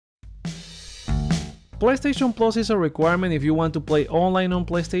PlayStation Plus is a requirement if you want to play online on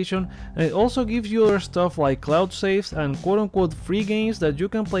PlayStation, and it also gives you other stuff like cloud saves and quote-unquote free games that you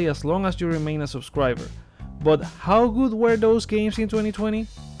can play as long as you remain a subscriber. But how good were those games in 2020?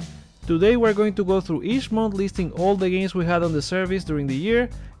 Today we're going to go through each month listing all the games we had on the service during the year,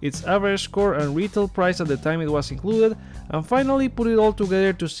 its average score and retail price at the time it was included, and finally put it all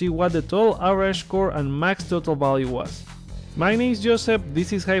together to see what the total average score and max total value was. My name is Joseph,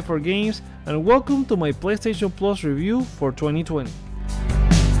 this is Hype for Games, and welcome to my PlayStation Plus review for 2020.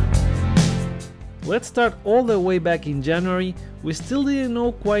 Let's start all the way back in January. We still didn't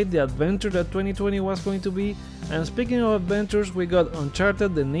know quite the adventure that 2020 was going to be, and speaking of adventures, we got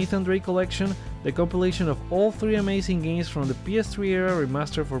Uncharted, the Nathan Drake collection, the compilation of all 3 amazing games from the PS3 era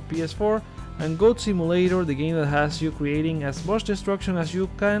remastered for PS4, and Goat Simulator, the game that has you creating as much destruction as you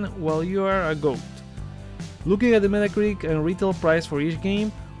can while you are a goat. Looking at the Metacritic and retail price for each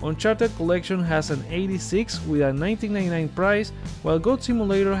game, Uncharted Collection has an 86 with a $19.99 price, while Goat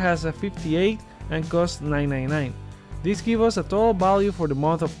Simulator has a 58 and costs $9.99. This gives us a total value for the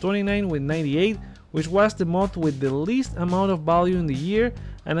month of 29 with 98, which was the month with the least amount of value in the year,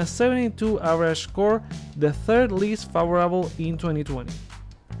 and a 72 average score, the third least favorable in 2020.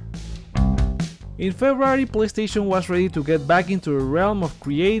 In February, PlayStation was ready to get back into the realm of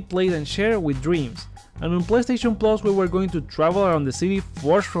create, play and share with Dreams, and on PlayStation Plus we were going to travel around the city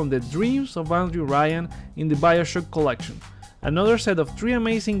forged from the dreams of Andrew Ryan in the BioShock collection, another set of 3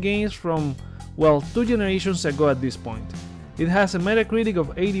 amazing games from, well, 2 generations ago at this point. It has a Metacritic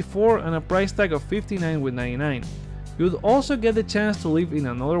of 84 and a price tag of $59.99. You would also get the chance to live in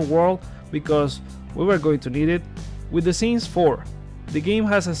another world, because we were going to need it, with The Sims 4. The game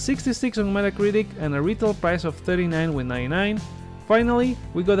has a 66 on Metacritic and a retail price of $39.99. Finally,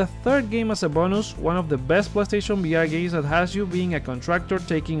 we got a third game as a bonus, one of the best PlayStation VR games that has you being a contractor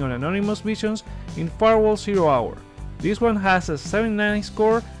taking on anonymous missions in Firewall Zero Hour. This one has a 79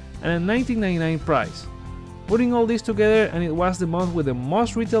 score and a $19.99 price. Putting all this together, and it was the month with the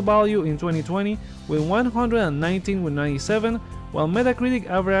most retail value in 2020 with 119.97, while Metacritic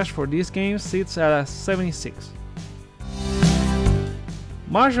average for this game sits at a 76.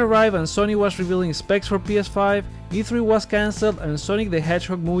 March arrived and Sony was revealing specs for PS5, E3 was cancelled and Sonic the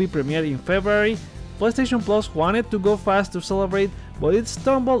Hedgehog movie premiered in February. PlayStation Plus wanted to go fast to celebrate, but it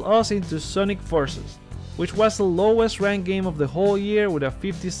stumbled us into Sonic Forces, which was the lowest ranked game of the whole year with a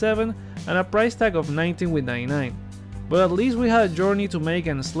 57 and a price tag of $19.99. But at least we had a journey to make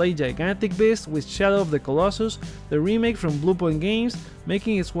and slay gigantic beasts with Shadow of the Colossus, the remake from Bluepoint Games,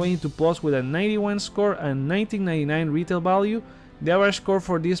 making its way into Plus with a 91 score and $19.99 retail value. The average score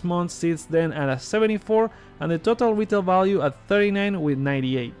for this month sits then at a 74 and the total retail value at 39 with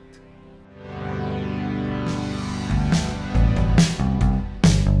 98.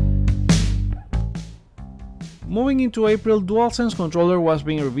 Moving into April, DualSense controller was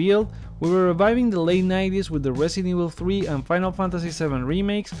being revealed. We were reviving the late 90s with the Resident Evil 3 and Final Fantasy VII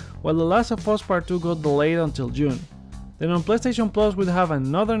remakes, while The Last of Us Part 2 got delayed until June. Then on PlayStation Plus we'd have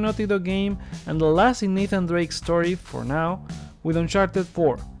another Naughty Dog game and the last in Nathan Drake's story for now, with Uncharted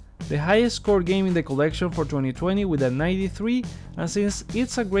 4, the highest scored game in the collection for 2020 with a 93, and since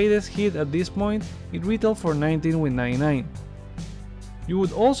it's a greatest hit at this point, it retailed for $19.99. You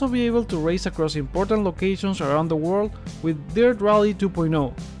would also be able to race across important locations around the world with Dirt Rally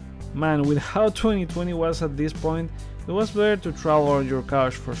 2.0. Man, with how 2020 was at this point, it was better to travel on your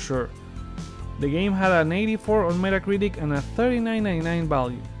couch for sure. The game had an 84 on Metacritic and a $39.99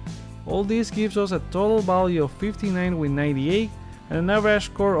 value. All this gives us a total value of 59 with 98 and an average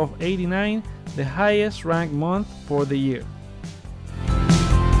score of 89, the highest ranked month for the year.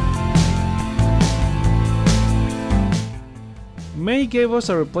 May gave us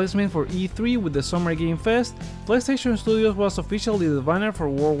a replacement for E3 with the Summer Game Fest. PlayStation Studios was officially the banner for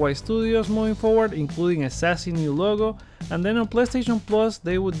worldwide studios moving forward, including a sassy new logo, and then on PlayStation Plus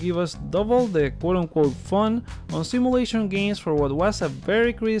they would give us double the quote-unquote fun on simulation games for what was a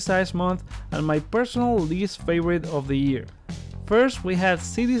very criticized month and my personal least favorite of the year. First we had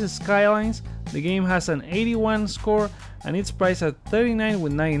Cities Skylines. The game has an 81 score and it's priced at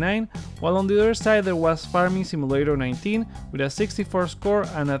 $39.99, while on the other side there was Farming Simulator 19 with a 64 score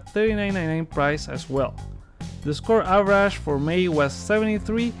and a $39.99 price as well. The score average for May was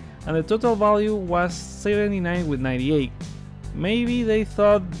 73 and the total value was $79.98. Maybe they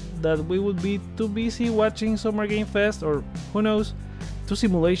thought that we would be too busy watching Summer Game Fest, or who knows, 2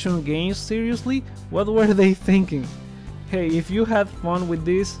 simulation games, seriously? What were they thinking? Hey, if you had fun with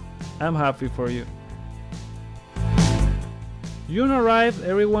this, I'm happy for you. June arrived,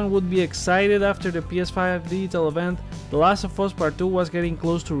 everyone would be excited after the PS5 digital event. The Last of Us Part 2 was getting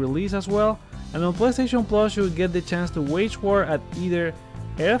close to release as well, And on PlayStation Plus you would get the chance to wage war at either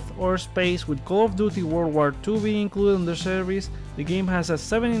Earth or space, with Call of Duty World War II being included in the service. The game has a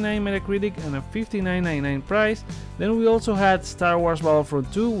 79 Metacritic and a $59.99 price. Then we also had Star Wars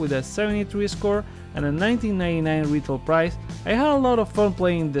Battlefront 2 with a 73 score and a $19.99 retail price. I had a lot of fun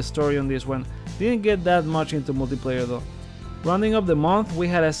playing the story on this one, didn't get that much into multiplayer though. Rounding up the month, we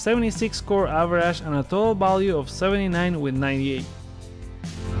had a 76 score average and a total value of 79 with 98.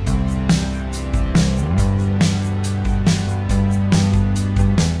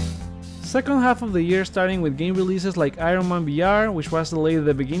 Second half of the year starting with game releases like Iron Man VR, which was delayed at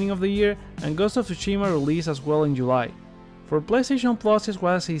the beginning of the year, and Ghost of Tsushima released as well in July. For PlayStation Plus, it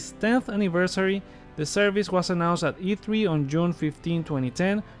was its 10th anniversary. The service was announced at E3 on June 15,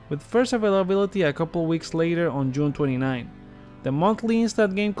 2010, with first availability a couple weeks later on June 29. The monthly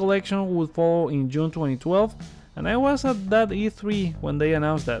instant game collection would follow in June 2012, and I was at that E3 when they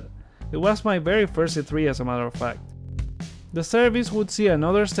announced that. It was my very first E3 as a matter of fact. The service would see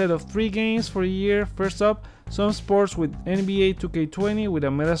another set of 3 games for a year. First up, some sports with NBA 2K20 with a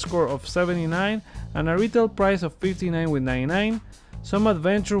Metascore of 79 and a retail price of $59.99. Some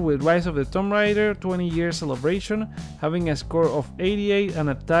adventure with Rise of the Tomb Raider 20-year celebration, having a score of 88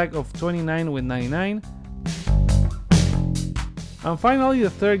 and a tag of $29.99. And finally, the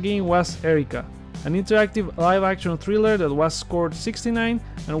third game was Erica, an interactive live-action thriller that was scored 69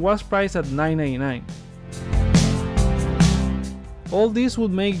 and was priced at $9.99. All this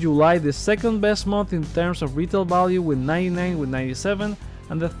would make July the second best month in terms of retail value with 99 with 97,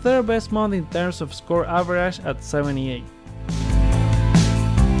 and the third best month in terms of score average at 78.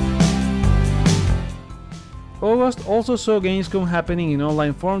 August also saw Gamescom happening in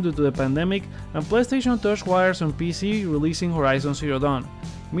online form due to the pandemic, and PlayStation touched waters on PC releasing Horizon Zero Dawn.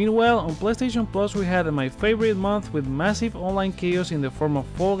 Meanwhile, on PlayStation Plus we had my favorite month with massive online chaos in the form of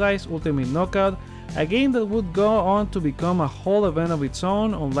Fall Guys Ultimate Knockout, a game that would go on to become a whole event of its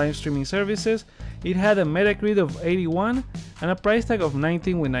own on live streaming services. It had a Metacritic of 81 and a price tag of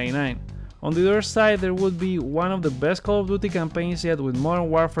 $19.99. On the other side, there would be one of the best Call of Duty campaigns yet with Modern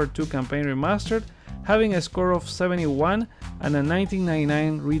Warfare 2 Campaign Remastered, having a score of 71 and a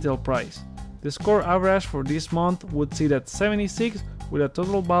 $19.99 retail price. The score average for this month would sit at 76 with a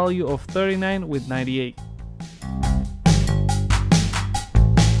total value of 39 with 98.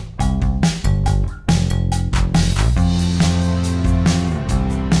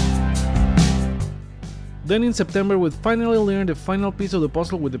 Then in September we'd finally learn the final piece of the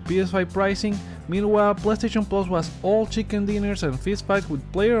puzzle with the PS5 pricing. Meanwhile, PlayStation Plus was all chicken dinners and fistfights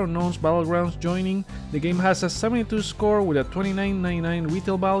with PlayerUnknown's Battlegrounds joining. The game has a 72 score with a $29.99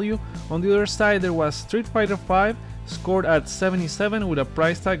 retail value. On the other side there was Street Fighter V, scored at 77 with a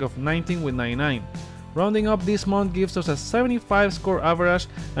price tag of $19.99. Rounding up this month gives us a 75 score average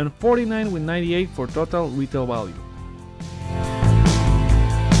and $49.98 for total retail value.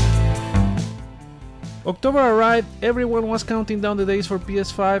 October arrived, everyone was counting down the days for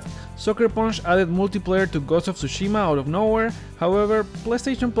PS5. Sucker Punch added multiplayer to Ghost of Tsushima out of nowhere. However,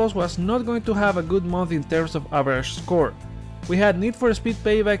 PlayStation Plus was not going to have a good month in terms of average score. We had Need for Speed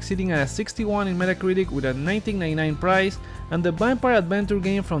Payback sitting at a 61 in Metacritic with a $19.99 price, and the vampire adventure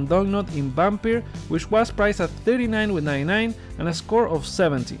game from Dognut in Vampire, which was priced at $39.99 and a score of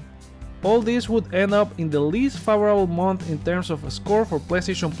 70. All this would end up in the least favorable month in terms of a score for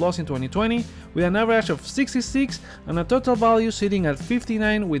PlayStation Plus in 2020, with an average of 66 and a total value sitting at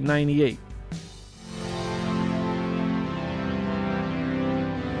 59 with 98.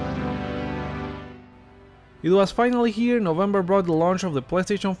 It was finally here. November brought the launch of the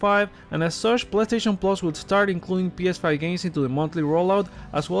PlayStation 5, and as such PlayStation Plus would start including PS5 games into the monthly rollout,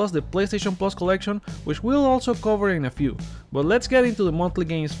 as well as the PlayStation Plus collection, which we'll also cover in a few. But let's get into the monthly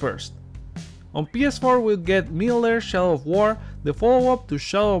games first. On PS4 we'll get Middle-earth Shadow of War, the follow-up to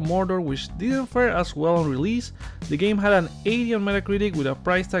Shadow of Mordor, which didn't fare as well on release. The game had an 80 on Metacritic with a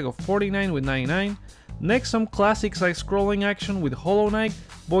price tag of $49 with 99. Next, some classic side-scrolling action with Hollow Knight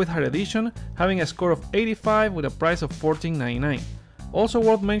Void Heart Edition, having a score of 85 with a price of $14.99. Also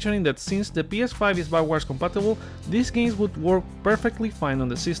worth mentioning that since the PS5 is backwards compatible, these games would work perfectly fine on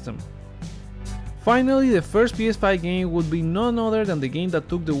the system. Finally, the first PS5 game would be none other than the game that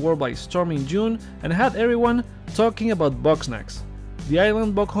took the world by storm in June and had everyone talking about Bugsnax. The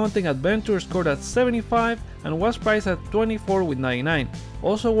Island Bug Hunting Adventure scored at 75 and was priced at $24 with 99.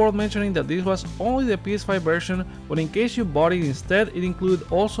 Also worth mentioning that this was only the PS5 version, but in case you bought it instead, it included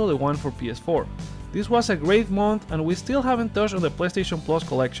also the one for PS4. This was a great month and we still haven't touched on the PlayStation Plus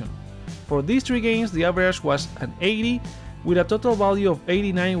collection. For these 3 games the average was an 80 with a total value of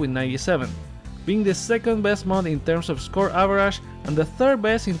 89 with 97. being the second best month in terms of score average and the third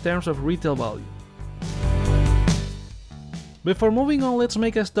best in terms of retail value. Before moving on, let's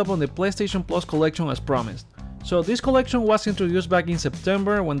make a stop on the PlayStation Plus collection as promised. So this collection was introduced back in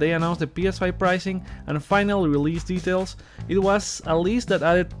September when they announced the PS5 pricing and final release details. It was a list that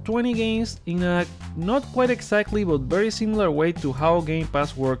added 20 games in a not quite exactly but very similar way to how Game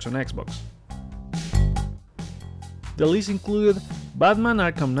Pass works on Xbox. The list included Batman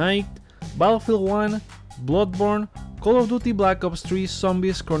Arkham Knight, Battlefield 1, Bloodborne, Call of Duty Black Ops 3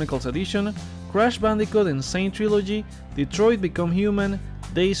 Zombies Chronicles Edition, Crash Bandicoot Insane Trilogy, Detroit Become Human,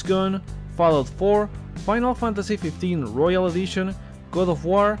 Days Gone, Fallout 4, Final Fantasy XV Royal Edition, God of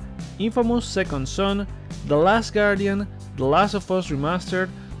War, Infamous Second Son, The Last Guardian, The Last of Us Remastered,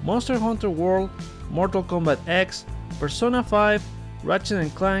 Monster Hunter World, Mortal Kombat X, Persona 5,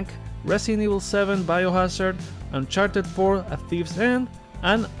 Ratchet & Clank, Resident Evil 7 Biohazard, Uncharted 4 A Thief's End,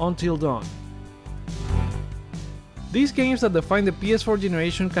 and Until Dawn. These games that define the PS4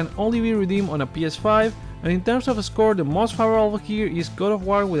 generation can only be redeemed on a PS5, and in terms of score, the most favorable here is God of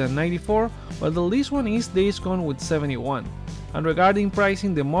War with a 94, while the least one is Days Gone with 71. And regarding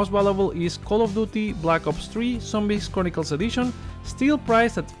pricing, the most valuable is Call of Duty Black Ops 3 Zombies Chronicles Edition, still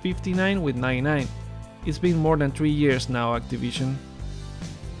priced at 59 with 99. It's been more than 3 years now, Activision.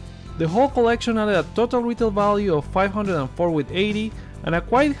 The whole collection added a total retail value of 504 with 80 and a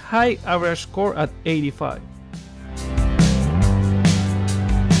quite high average score at 85.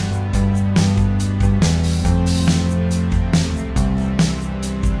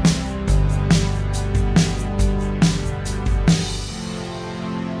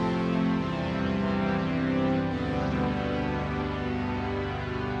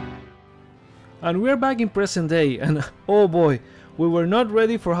 And we're back in present day, and oh boy, we were not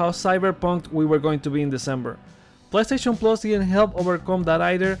ready for how cyberpunk we were going to be in December. PlayStation Plus didn't help overcome that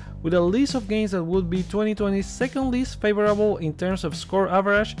either, with a list of games that would be 2020's second least favorable in terms of score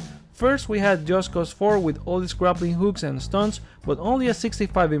average. First we had Just Cause 4 with all its grappling hooks and stunts, but only a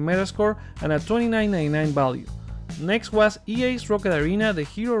 65 in Metascore and a $29.99 value. Next was EA's Rocket Arena, the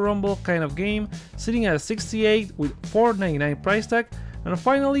Hero Rumble kind of game, sitting at a 68 with $4.99 price tag. And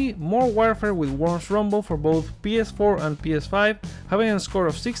finally, Modern Warfare with Worms Rumble for both PS4 and PS5, having a score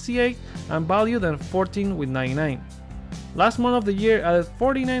of 68 and valued at 14 with 99. Last month of the year added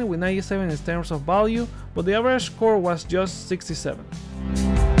 49 with 97 in terms of value, but the average score was just 67.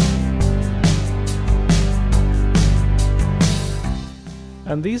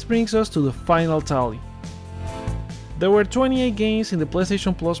 And this brings us to the final tally. There were 28 games in the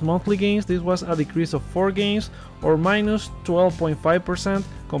PlayStation Plus monthly games. This was a decrease of 4 games, or minus 12.5%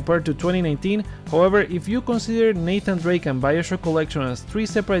 compared to 2019. However, if you consider Nathan Drake and Bioshock Collection as 3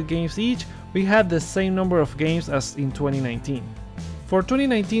 separate games each, we had the same number of games as in 2019. For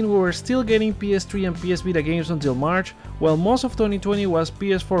 2019, we were still getting PS3 and PS Vita games until March, while most of 2020 was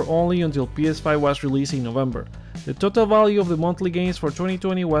PS4 only until PS5 was released in November. The total value of the monthly games for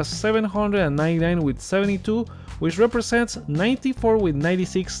 2020 was 799 with 72, which represents 94 with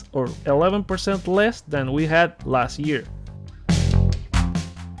 96, or 11% less than we had last year.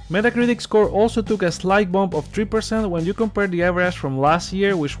 Metacritic score also took a slight bump of 3% when you compare the average from last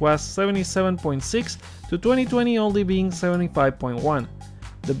year, which was 77.6, to 2020 only being 75.1.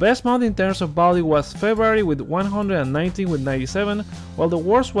 The best month in terms of value was February with 119 with 97, while the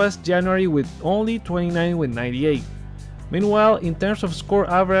worst was January with only 29 with 98. Meanwhile, in terms of score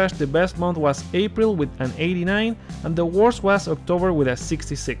average, the best month was April with an 89, and the worst was October with a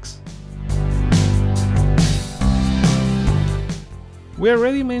 66. We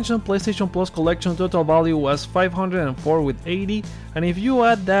already mentioned PlayStation Plus collection total value was 504 with 80, and if you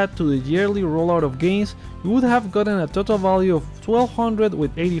add that to the yearly rollout of games, you would have gotten a total value of 1200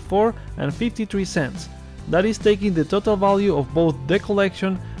 with 84 and 53 cents. That is taking the total value of both the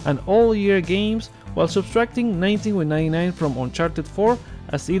collection and all year games, while subtracting 19 with 99 from Uncharted 4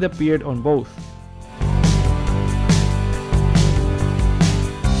 as it appeared on both.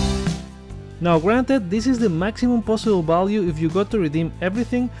 Now granted, this is the maximum possible value if you got to redeem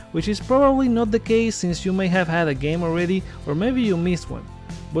everything, which is probably not the case since you may have had a game already or maybe you missed one.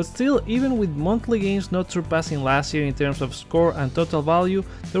 But still, even with monthly games not surpassing last year in terms of score and total value,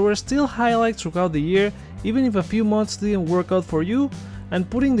 there were still highlights throughout the year, even if a few months didn't work out for you, and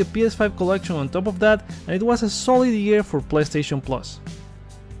putting the PS5 collection on top of that, and it was a solid year for PlayStation Plus.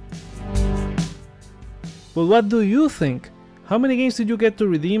 But what do you think? How many games did you get to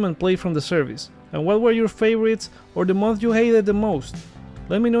redeem and play from the service? And what were your favorites or the month you hated the most?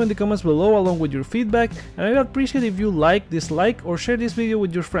 Let me know in the comments below along with your feedback, and I'd appreciate if you like, dislike or share this video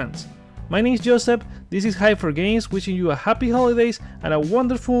with your friends. My name is Joseph, this is Hype for Games, wishing you a happy holidays and a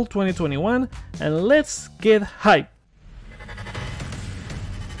wonderful 2021, and let's get hype!